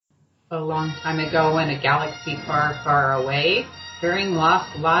A long time ago in a galaxy far, far away, Hearing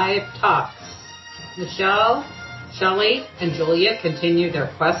Loss Live talks. Michelle, Shelley, and Julia continue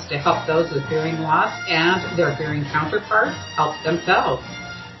their quest to help those with hearing loss and their hearing counterparts help themselves.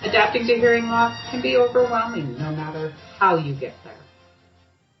 Adapting to hearing loss can be overwhelming no matter how you get there.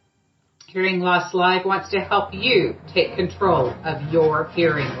 Hearing Loss Live wants to help you take control of your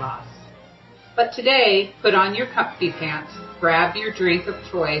hearing loss. But today, put on your comfy pants, grab your drink of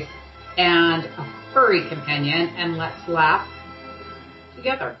choice, and a furry companion, and let's laugh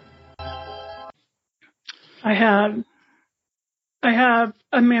together. I have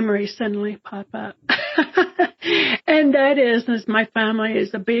a memory suddenly pop up. And that is my family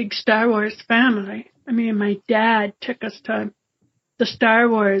is a big Star Wars family. I mean, my dad took us to the Star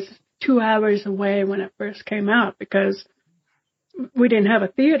Wars 2 hours away when it first came out because we didn't have a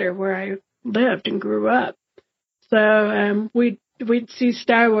theater where I lived and grew up. So we'd see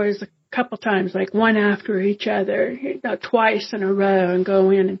Star Wars a couple times, like one after each other, twice in a row, and go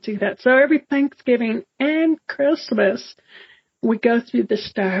in and see that. So every Thanksgiving and Christmas, we go through the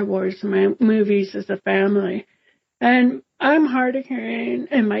Star Wars movies as a family. And I'm hard of hearing,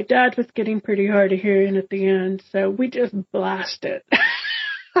 and my dad was getting pretty hard of hearing at the end, so we just blast it.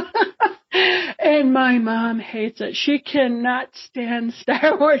 And my mom hates it. She cannot stand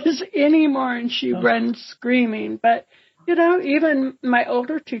Star Wars anymore, and she runs screaming. But, even my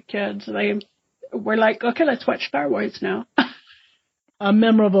older two kids, they were like, okay, let's watch Star Wars now. A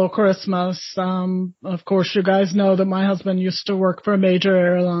memorable Christmas. Of course, you guys know that my husband used to work for a major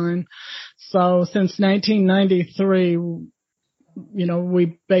airline. So since 1993,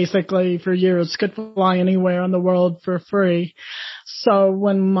 we basically for years could fly anywhere in the world for free. So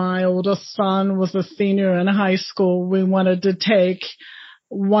when my oldest son was a senior in high school, we wanted to take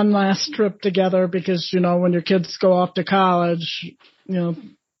one last trip together because, when your kids go off to college,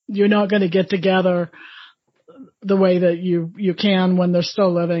 you're not going to get together the way that you can when they're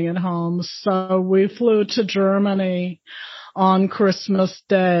still living at home. So we flew to Germany on Christmas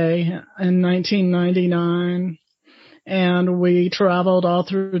Day in 1999. And we traveled all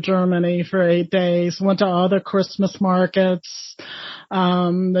through Germany for 8 days, went to all the Christmas markets.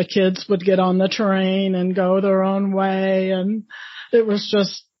 The kids would get on the train and go their own way. And it was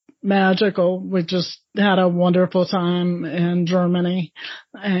just magical. We just had a wonderful time in Germany.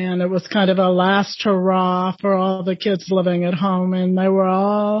 And it was kind of a last hurrah for all the kids living at home. And they were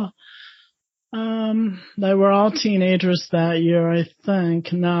all teenagers that year, I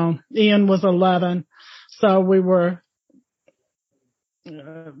think. No, Ian was 11. So we were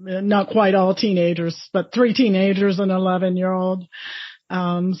not quite all teenagers, but 3 teenagers and an 11-year-old.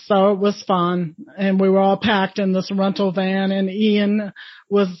 So it was fun. And we were all packed in this rental van, and Ian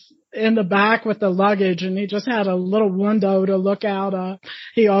was in the back with the luggage, and he just had a little window to look out.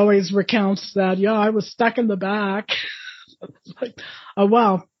 He always recounts that, I was stuck in the back. It's like, oh,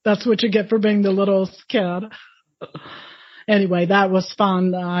 wow, that's what you get for being the littlest kid. Anyway, that was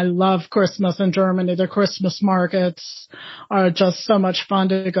fun. I love Christmas in Germany. The Christmas markets are just so much fun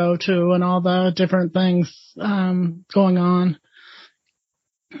to go to, and all the different things going on.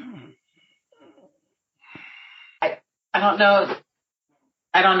 I don't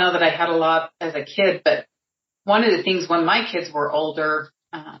know that I had a lot as a kid, but one of the things when my kids were older,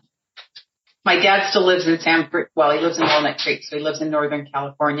 my dad still lives in he lives in Walnut Creek, so he lives in Northern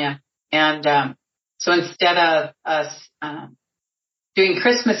California. And so instead of us doing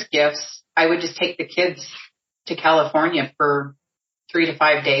Christmas gifts, I would just take the kids to California for 3 to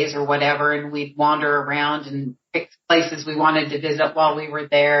 5 days or whatever, and we'd wander around and pick places we wanted to visit while we were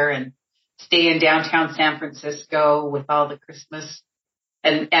there, and stay in downtown San Francisco with all the Christmas.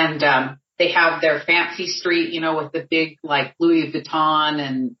 And they have their fancy street, with the big like Louis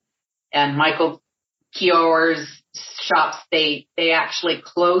Vuitton and Michael Kors shops. They actually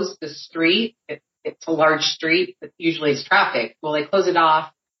close the street. It's a large street that usually is traffic. Well, they close it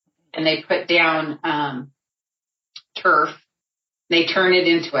off and they put down turf. They turn it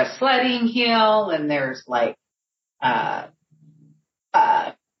into a sledding hill, and there's like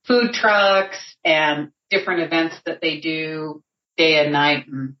food trucks and different events that they do day and night.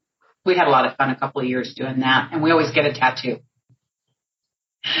 And we had a lot of fun a couple of years doing that. And we always get a tattoo.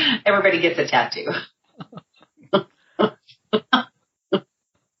 Everybody gets a tattoo.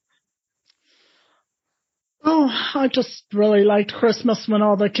 Oh, I just really liked Christmas when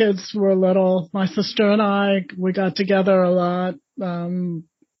all the kids were little. My sister and we got together a lot.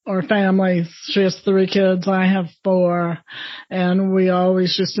 Our family, she has 3 kids, I have 4. And we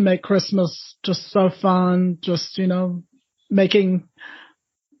always used to make Christmas just so fun, just, making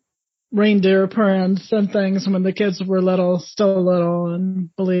reindeer prints and things when the kids were still little, and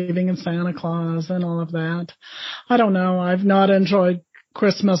believing and Santa Claus and all of that. I don't know. I've not enjoyed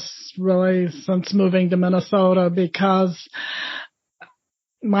Christmas really since moving to Minnesota because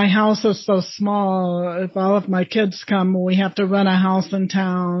my house is so small. If all of my kids come, we have to rent a house in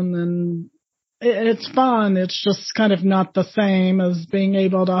town, and it's fun. It's just kind of not the same as being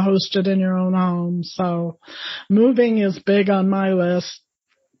able to host it in your own home. So moving is big on my list.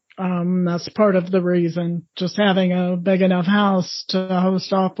 That's part of the reason, just having a big enough house to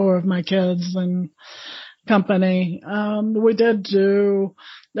host all 4 of my kids and company. We did do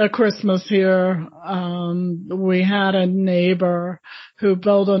a Christmas here. We had a neighbor who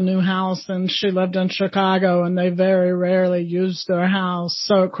built a new house, and she lived in Chicago, and they very rarely used their house.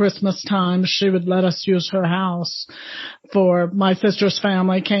 So at Christmas time, she would let us use her house. For my sister's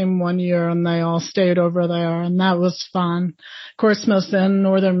family came one year, and they all stayed over there, and that was fun. Christmas in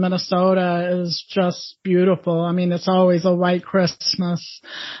northern Minnesota is just beautiful. I mean, it's always a white Christmas.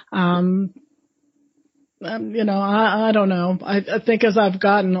 I don't know. I think as I've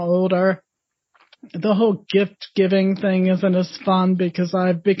gotten older, the whole gift giving thing isn't as fun because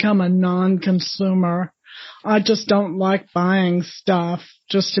I've become a non-consumer. I just don't like buying stuff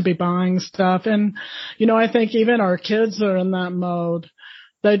just to be buying stuff. And, I think even our kids are in that mode.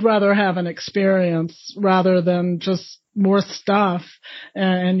 They'd rather have an experience rather than just more stuff.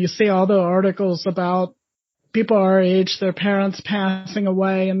 And you see all the articles about people our age, their parents passing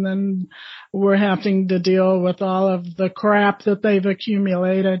away, and then we're having to deal with all of the crap that they've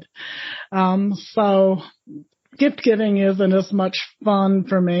accumulated. So gift giving isn't as much fun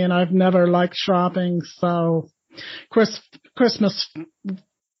for me, and I've never liked shopping. So Christmas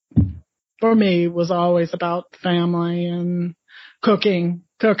for me was always about family and cooking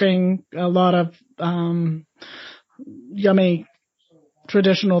a lot of yummy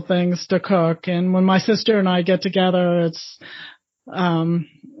traditional things to cook. And when my sister and I get together, it's a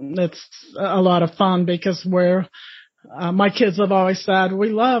lot of fun because my kids have always said, we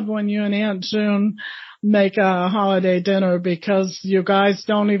love when you and Aunt June make a holiday dinner because you guys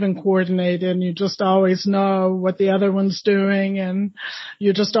don't even coordinate and you just always know what the other one's doing and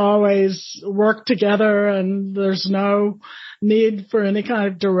you just always work together and there's no need for any kind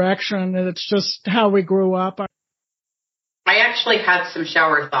of direction. It's just how we grew up. I actually had some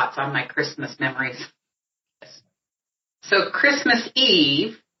shower thoughts on my Christmas memories. So Christmas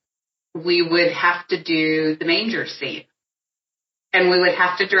Eve, we would have to do the manger scene. And we would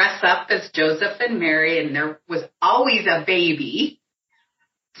have to dress up as Joseph and Mary, and there was always a baby.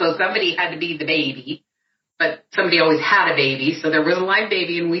 So somebody had to be the baby, but somebody always had a baby. So there was a live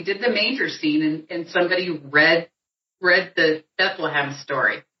baby, and we did the manger scene, and somebody read the Bethlehem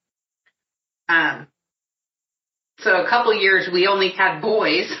story. So a couple of years, we only had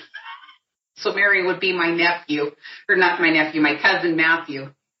boys. So Mary would be my nephew, or not my nephew, my cousin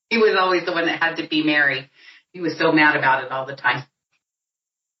Matthew. He was always the one that had to be Mary. He was so mad about it all the time.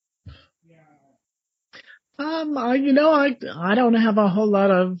 I don't have a whole lot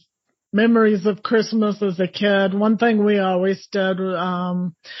of memories of Christmas as a kid. One thing we always did,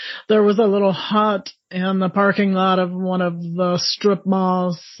 there was a little hut in the parking lot of one of the strip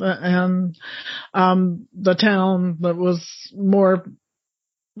malls and the town that was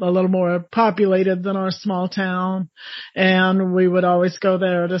a little more populated than our small town. And we would always go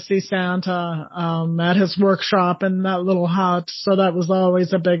there to see Santa at his workshop in that little hut. So that was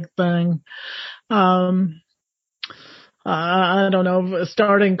always a big thing. I don't know,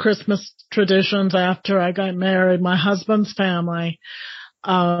 starting Christmas traditions after I got married, my husband's family,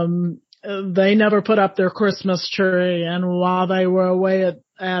 they never put up their Christmas tree. And while they were away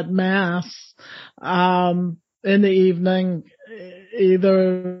at Mass, in the evening,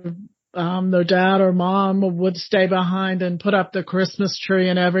 either their dad or mom would stay behind and put up the Christmas tree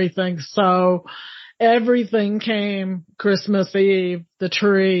and everything. So everything came Christmas Eve, the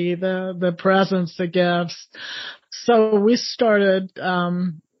tree, the presents, the gifts. So we started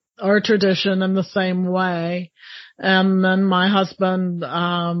our tradition in the same way. And then my husband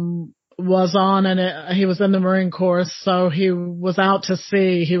was on, and he was in the Marine Corps, so he was out to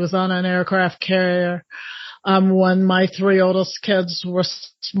sea. He was on an aircraft carrier when my 3 oldest kids were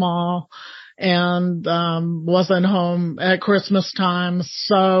small and wasn't home at Christmas time.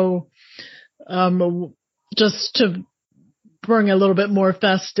 So just to bring a little bit more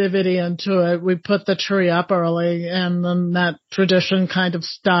festivity into it, we put the tree up early, and then that tradition kind of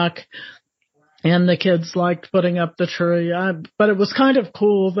stuck, and the kids liked putting up the tree. But it was kind of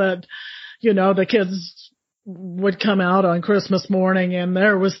cool that, the kids would come out on Christmas morning and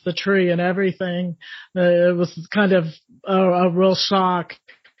there was the tree and everything. It was kind of a real shock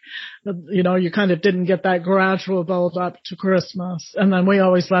you kind of didn't get that gradual build up to Christmas. And then we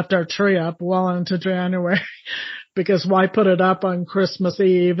always left our tree up well into January because why put it up on Christmas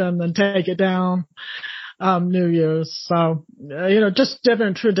Eve and then take it down New Year's. So, just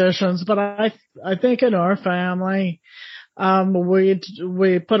different traditions. But I think in our family,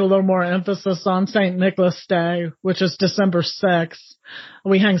 we put a little more emphasis on St. Nicholas Day, which is December 6th.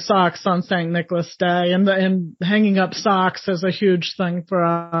 We hang socks on St. Nicholas Day, and hanging up socks is a huge thing for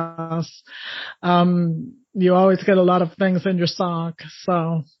us. You always get a lot of things in your sock.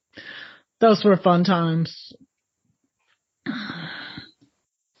 So those were fun times.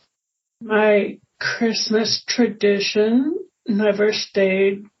 My Christmas tradition never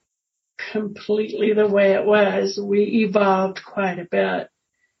stayed completely the way it was. We evolved quite a bit.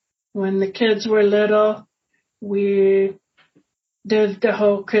 When the kids were little, we did the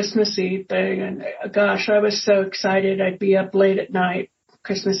whole Christmas Eve thing, and gosh, I was so excited. I'd be up late at night,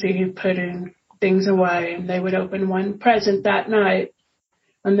 Christmas Eve, putting things away, and they would open one present that night.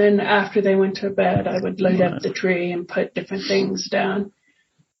 And then after they went to bed, I would light up the tree and put different things down.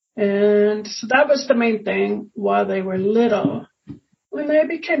 And so that was the main thing while they were little. When they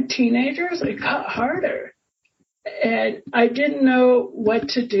became teenagers, it got harder. And I didn't know what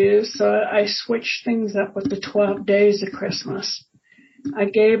to do, so I switched things up with the 12 days of Christmas. I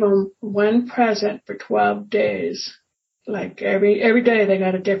gave them one present for 12 days. Like every day they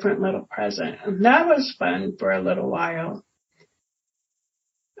got a different little present. And that was fun for a little while.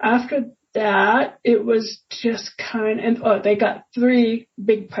 After that, it was just they got 3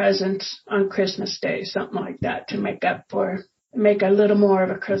 big presents on Christmas Day, something like that, to make a little more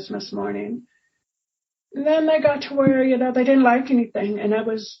of a Christmas morning. And then they got to where, they didn't like anything. And I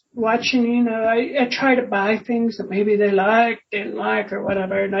was watching, I tried to buy things that maybe they didn't like or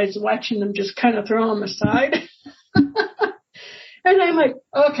whatever. And I was watching them just kind of throw them aside. And I'm like,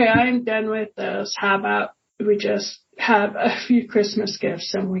 okay, I'm done with this. How about we just have a few Christmas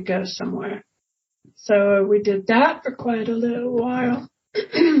gifts and we go somewhere? So we did that for quite a little while.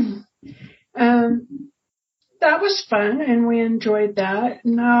 That was fun, and we enjoyed that.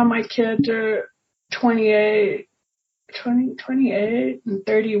 Now my kids are 28 and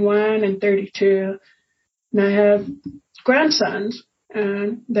 31 and 32. And I have grandsons,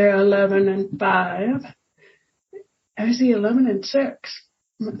 and they're 11 and 5. I see 11 and 6.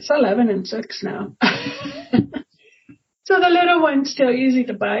 It's 11 and 6 now. So the little one's still easy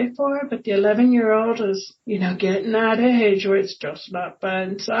to buy for, but the 11-year-old is, getting that age where it's just not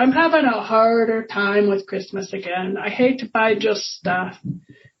fun. So I'm having a harder time with Christmas again. I hate to buy just stuff.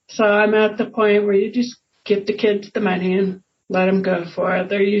 So I'm at the point where you just give the kids the money and let them go for it.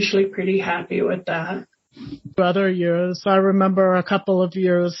 They're usually pretty happy with that. Other years, I remember a couple of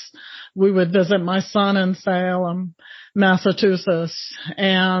years we would visit my son in Salem, Massachusetts,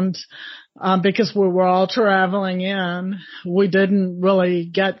 and because we were all traveling in, we didn't really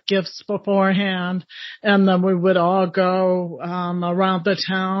get gifts beforehand, and then we would all go around the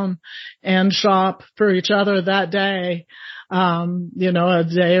town and shop for each other that day. A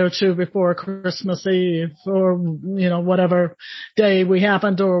day or two before Christmas Eve or, whatever day we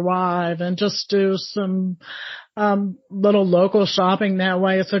happen to arrive, and just do some little local shopping that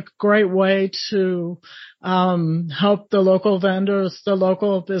way. It's a great way to help the local vendors, the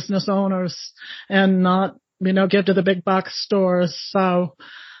local business owners, and not, give to the big box stores. So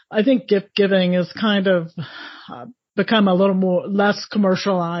I think gift giving is kind of become a little less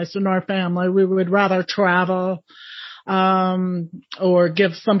commercialized in our family. We would rather travel or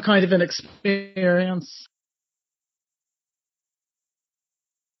give some kind of an experience.